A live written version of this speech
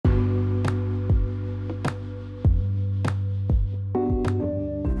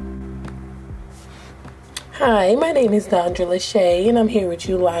Hi, my name is Dondra Lachey, and I'm here with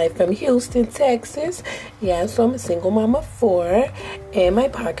you live from Houston, Texas. Yeah, so I'm a single mom of 4, and my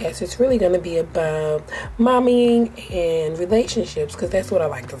podcast is really going to be about mommying and relationships, because that's what I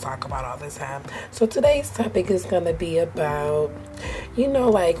like to talk about all the time. So today's topic is going to be about,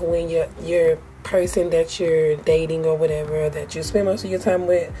 like when your person that you're dating or whatever, that you spend most of your time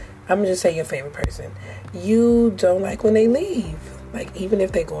with, I'm going to just say your favorite person. You don't like when they leave. Like, even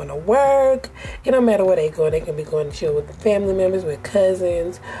if they're going to work, it don't matter where they go. They can be going to chill with family members, with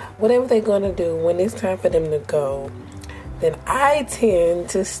cousins, whatever they're going to do. When it's time for them to go, then I tend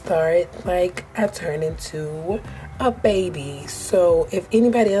to start, I turn into a baby. So if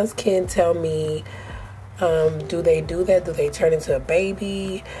anybody else can tell me, do they do that? Do they turn into a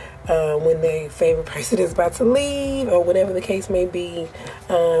baby when their favorite person is about to leave, or whatever the case may be,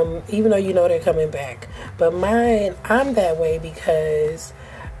 even though they're coming back? But mine, I'm that way because,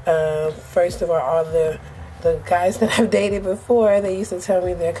 first of all the guys that I've dated before, they used to tell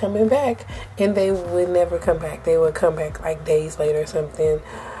me they're coming back, and they would never come back. They would come back like days later or something.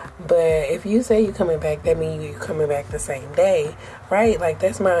 But if you say you're coming back, that means you're coming back the same day, right? Like,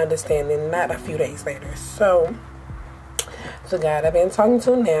 that's my understanding, not a few days later. So the guy I've been talking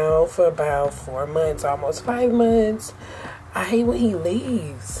to now for about 4 months, almost 5 months, I hate when he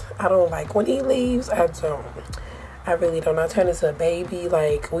leaves. I don't like when he leaves. I really don't. I turn into a baby.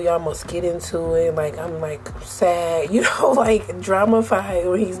 Like, we almost get into it. Like, I'm sad, drama-fied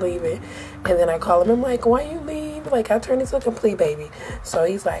when he's leaving. And then I call him. I'm like, why you leave? Like, I turn into a complete baby. So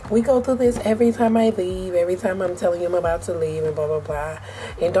he's like, we go through this every time I leave, every time I'm telling him I'm about to leave, and blah, blah, blah.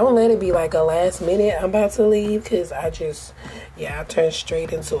 And don't let it be like a last minute I'm about to leave, because I turn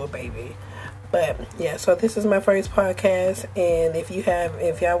straight into a baby. But yeah, so this is my first podcast, and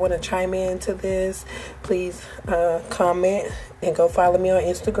if y'all want to chime in to this, please comment and go follow me on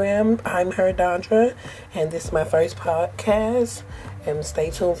Instagram. I'm her Dondra, and this is my first podcast, and stay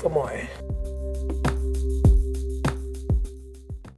tuned for more.